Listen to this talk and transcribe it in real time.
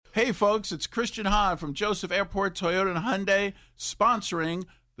Hey, folks, it's Christian Hahn from Joseph Airport Toyota and Hyundai sponsoring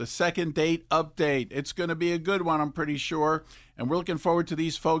the second date update. It's going to be a good one, I'm pretty sure. And we're looking forward to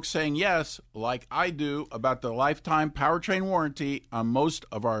these folks saying yes, like I do, about the lifetime powertrain warranty on most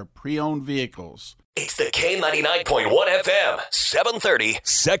of our pre-owned vehicles. It's the K99.1 FM, 730,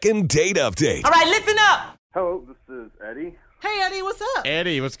 second date update. All right, listen up. Hello, this is Eddie. Hey, Eddie, what's up?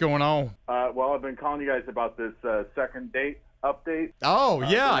 Eddie, what's going on? Well, I've been calling you guys about this second date update. Oh,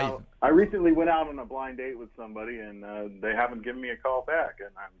 yeah. I recently went out on a blind date with somebody, and they haven't given me a call back, and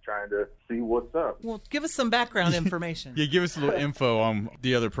I'm trying to see what's up. Well, give us some background information. Yeah, give us a little info on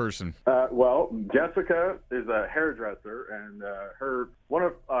the other person. Well, Jessica is a hairdresser, and one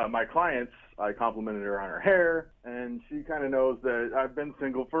of my clients, I complimented her on her hair, and she kind of knows that I've been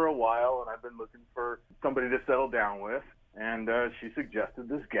single for a while, and I've been looking for somebody to settle down with. And she suggested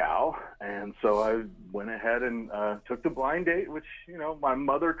this gal, and so I went ahead and took the blind date, which, you know, my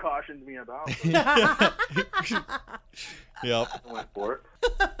mother cautioned me about. Yep. I went for it.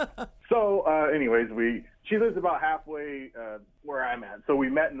 So, anyways, she lives about halfway where I'm at. So we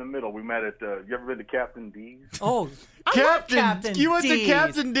met in the middle. We met at, you ever been to Captain D's? Oh, I love Captain You went D's. to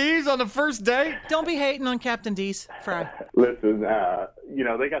Captain D's on the first date? Don't be hating on Captain D's. Fry. Listen, you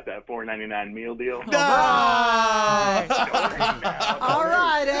know, they got that $4.99 meal deal. No! All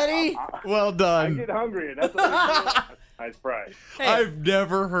right, Eddie. Well I done. get hungry, and that's what I do. Nice price. Hey, I've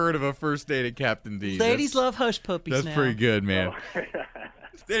never heard of a first date at Captain D's. ladies love hush puppies That's now. pretty good, man.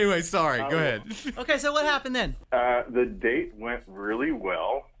 Anyway, sorry. Go ahead. Okay, so what happened then? The date went really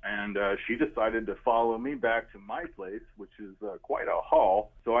well, and she decided to follow me back to my place, which is quite a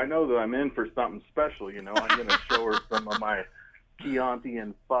haul. So I know that I'm in for something special, you know. I'm going to show her some of my Chianti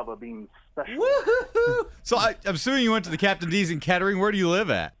and fava bean special. Woo-hoo-hoo. So I'm assuming you went to the Captain D's in Kettering. Where do you live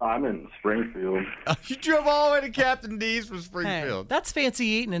at? I'm in Springfield. You drove all the way to Captain D's from Hey, Springfield. that's fancy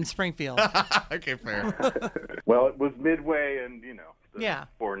eating in Springfield. Okay, fair. Well, it was midway, and, you know, the Yeah.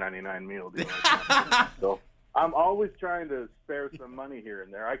 $4.99 meal deal. So I'm always trying to spare some money here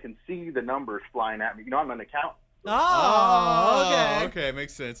and there. I can see the numbers flying at me. You know, I'm an accountant. Oh, okay. Okay,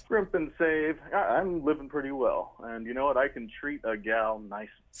 makes sense. Scrimp and save. I'm living pretty well. And you know what? I can treat a gal nice.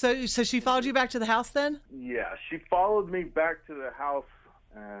 So she followed you back to the house then? Yeah, she followed me back to the house,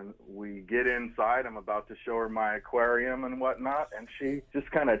 and we get inside. I'm about to show her my aquarium and whatnot, and she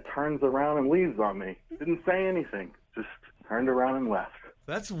just kind of turns around and leaves on me. Didn't say anything. Just turned around and left.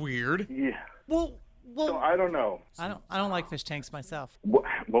 That's weird. Yeah. Well, So I don't know. I don't like fish tanks myself.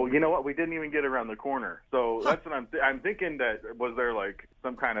 Well, you know what? We didn't even get around the corner. So that's what I'm thinking. That was there like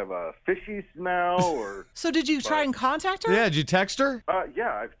some kind of a fishy smell or? So did you try and contact her? Yeah, did you text her?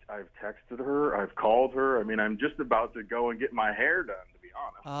 Yeah, I've texted her. I've called her. I mean, I'm just about to go and get my hair done, to be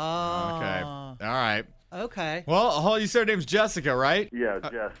honest. Oh. Okay. All right. Okay. Well, you said her name's Jessica, right? Yeah,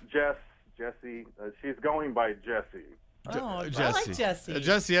 Jessie. She's going by Jessie. Oh, I like Jesse. Jesse.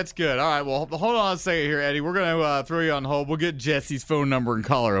 Jesse, that's good. All right, well, hold on a second here, Eddie. We're going to throw you on hold. We'll get Jesse's phone number and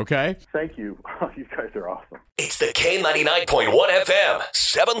call her, okay? Thank you. You guys are awesome. It's the K99.1 FM,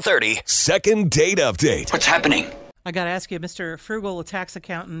 730, second date update. What's happening? I got to ask you, Mr. Frugal tax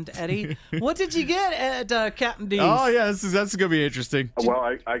accountant Eddie, what did you get at Captain D's? Oh, yeah, that's going to be interesting.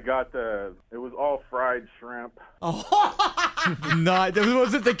 Well, I got it was all fried shrimp. Not,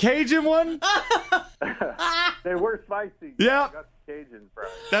 was it the Cajun one? They were spicy. Yeah. I got the Cajun fries.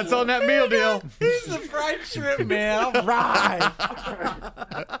 That's on that meal deal. He's the fried shrimp, man. All right.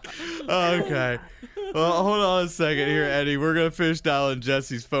 Okay. Well, hold on a second here, Eddie. We're going to finish dialing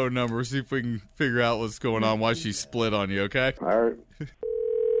Jesse's phone number, see if we can figure out what's going on, why she split on you, okay? All right.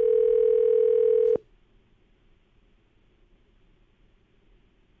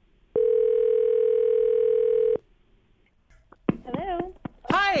 Hello.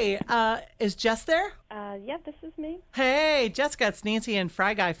 Hi, is Jess there? Yeah, this is me. Hey, Jessica, it's Nancy and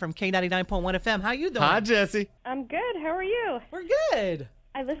Fry Guy from K99.1 FM. How you doing? Hi, Jesse. I'm good. How are you? We're good.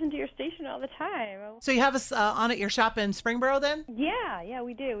 I listen to your station all the time. So you have us on at your shop in Springboro then? Yeah,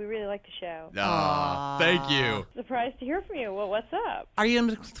 we do. We really like the show. Aw, thank you. Surprised to hear from you. Well, what's up? Are you in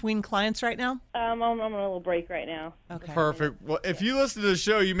between clients right now? I'm on a little break right now. Okay. Perfect. Well, if you listen to the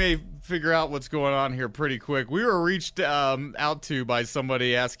show, you may figure out what's going on here pretty quick. We were reached out to by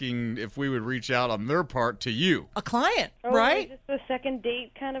somebody asking if we would reach out on their part to you. A client, Oh, right? Just a second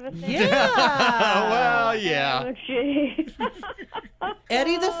date kind of a thing? Yeah. Well, yeah. Oh, geez.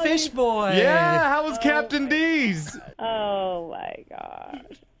 Eddie the Fish Boy. Yeah, how was Captain D's? Oh, my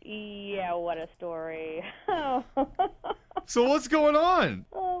gosh. Yeah, what a story. So what's going on?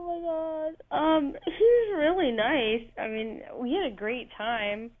 Oh my god. She's really nice. I mean, we had a great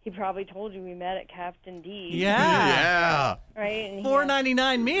time. He probably told you we met at Captain D's. Yeah. Yeah. Right? And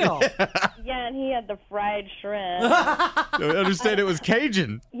 $4.99 meal. yeah, and he had the fried shrimp. I understand it was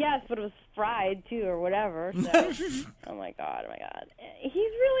Cajun. Yes, but it was fried, too, or whatever. So, oh, my God. He's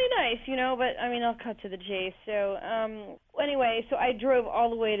really nice, but, I mean, I'll cut to the chase. So, anyway, so I drove all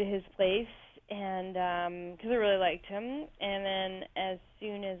the way to his place. And because I really liked him, and then as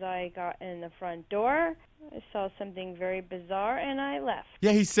soon as I got in the front door, I saw something very bizarre, and I left.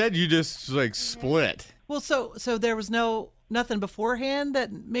 Yeah, he said you just split. Well, so there was nothing beforehand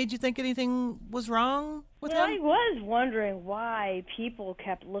that made you think anything was wrong with Well, him? I was wondering why people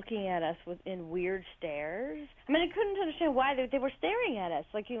kept looking at us in weird stares. I mean, I couldn't understand why they were staring at us.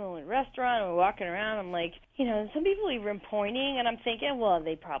 Like, in a restaurant, or walking around, I'm like, some people even pointing, and I'm thinking, well,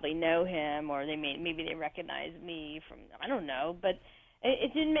 they probably know him, or maybe they recognize me from, I don't know, but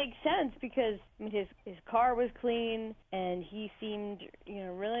it didn't make sense because his car was clean, and he seemed,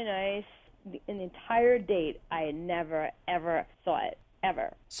 really nice. In the entire date, I had never, ever saw it.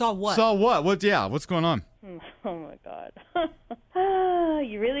 Ever. Saw what? Saw what? What's going on? Oh, my God.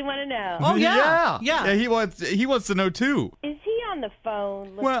 You really want to know? Oh, yeah. Yeah, he wants to know, too. Is he on the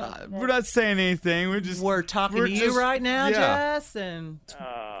phone? Well, we're not saying anything. We're talking to you right now, yeah. Jess, and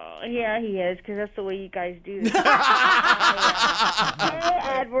Oh, yeah, he is, because that's the way you guys do this. Hey,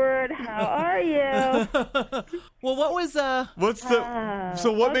 Edward, how are you? well, what was What's the?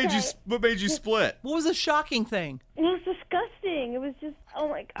 So what made you split? what was a shocking thing? It was disgusting. It was just, oh,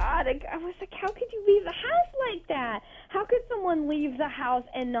 my God. I was like, how could you leave the house like that? How could someone leave the house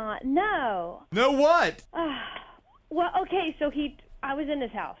and not know? Know what? Well, okay, so I was in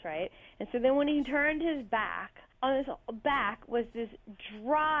his house, right? And so then when he turned his back, on his back was this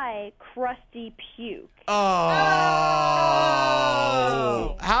dry, crusty puke.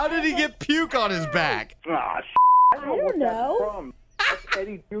 Oh! How did he get puke on his back? Ah, I don't know. From. That's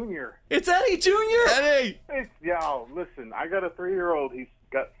Eddie Jr. It's Eddie Jr. Eddie! Yo, listen, I got a 3-year-old. He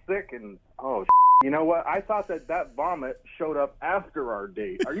got sick, and you know what? I thought that vomit showed up after our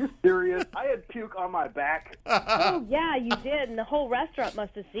date. Are you serious? I had puke on my back. Oh, yeah, you did, and the whole restaurant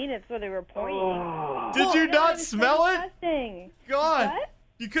must have seen it, so they were pointing. Did you not was smell it? disgusting. God, What?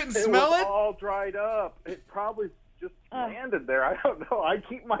 you couldn't It smell was it? all dried up. It probably just landed there. I don't know. I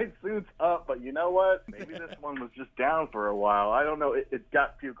keep my suits up, but you know what? Maybe this one was just down for a while. I don't know. It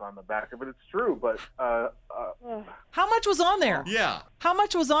got puke on the back of it. It's true, but How much was on there? Yeah. How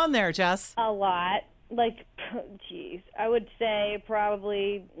much was on there, Jess? A lot. Like, geez, I would say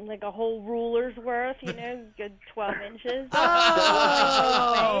probably like a whole ruler's worth, good 12 inches.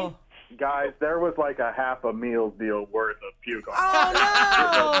 Oh, guys, there was like a half a meal deal worth of puke on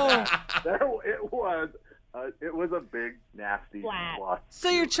oh no! It was a big, nasty Flat. spot. So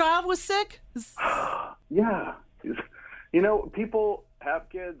your child was sick? Yeah. People have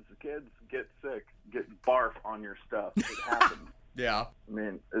kids. Kids get sick, get barf on your stuff. It happens. Yeah. I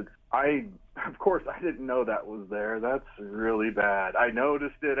mean, of course, I didn't know that was there. That's really bad. I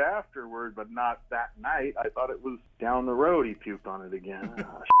noticed it afterward, but not that night. I thought it was down the road he puked on it again.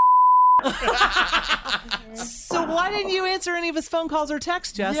 So why didn't you answer any of his phone calls or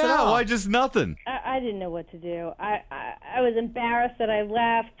texts, Jess, at Yeah, all? why just nothing? I didn't know what to do. I was embarrassed that I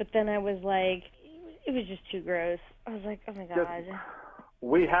left, but then I was like, it was just too gross. I was like, oh, my God.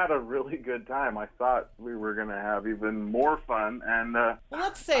 We had a really good time. I thought we were going to have even more fun, and Well,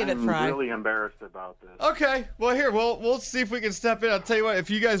 let's save it, I'm Fry. really embarrassed about this. Okay, well, here, we'll see if we can step in. I'll tell you what, if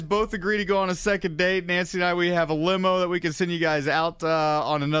you guys both agree to go on a second date, Nancy and I, we have a limo that we can send you guys out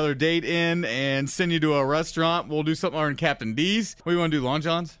on another date in and send you to a restaurant. We'll do something in Captain D's. What do you want to do, Long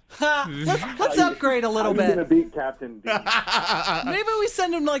John's? Let's upgrade a little I'm going to bit. beat Captain D. Maybe we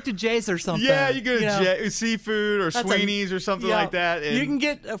send him like to Jay's or something. Yeah, you go to know? seafood or That's Sweeney's or something Yeah, like that. And you can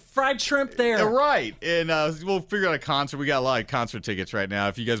get a fried shrimp there. Right, and we'll figure out a concert. We got a lot of concert tickets right now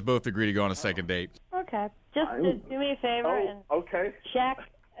if you guys both agree to go on a second date. Okay. Just do me a favor and Okay. check,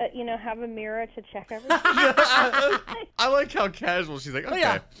 have a mirror to check everything. I like how casual she's like, Oh, okay.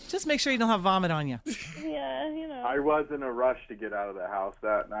 yeah. Just make sure you don't have vomit on you. Yeah, I was in a rush to get out of the house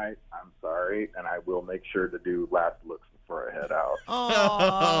that night. I'm sorry, and I will make sure to do last looks before I head out.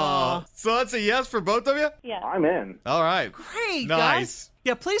 Oh, So that's a yes for both of you? Yeah. I'm in. All right. great, Nice. guys.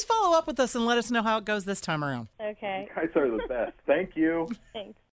 Yeah, please follow up with us and let us know how it goes this time around. Okay. You guys are the best. Thank you. Thanks.